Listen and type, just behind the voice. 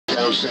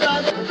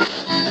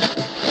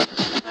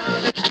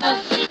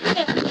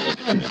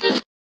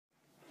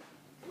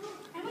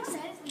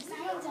excited for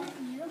science, aren't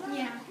you?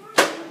 Yeah.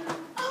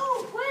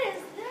 Oh, what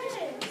is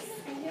this?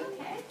 Are you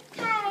okay?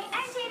 Hi,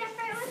 I'm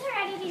Jennifer with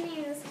Heredity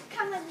News.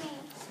 Come with me.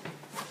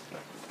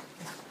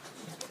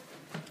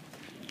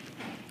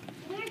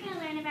 We're going to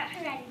learn about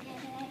heredity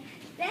today.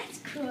 That's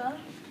cool.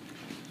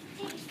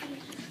 Take a seat.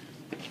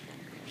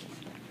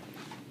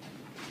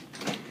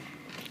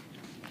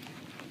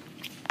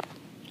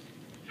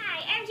 Hi,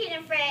 I'm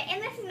Jennifer,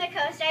 and this is my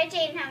co-star,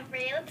 Jane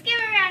Humphrey. Let's give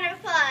her a round of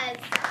applause.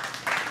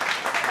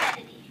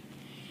 Heredity.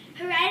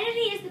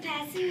 Heredity is the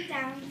passing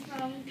down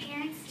from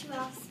parents to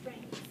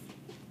offspring.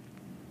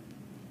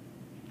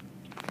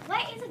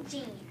 What is a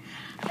gene?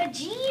 A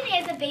gene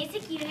is a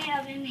basic unit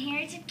of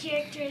inherited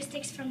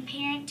characteristics from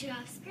parent to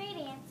offspring.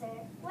 Great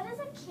answer. What is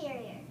a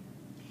carrier?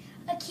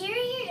 A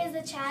carrier is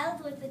a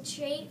child with a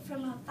trait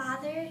from a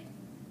father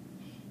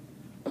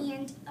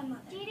and a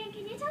mother. Jaden,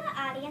 can you tell the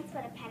audience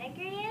what a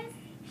pedigree is?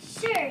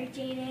 Sure,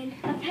 Jaden.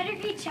 A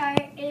pedigree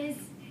chart is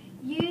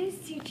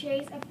used to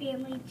trace a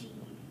family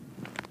gene.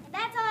 And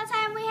that's all the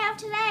time we have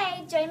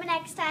today. Join me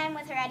next time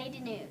with Heredity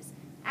News.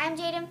 I'm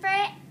Jaden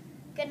Fritt.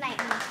 Good night.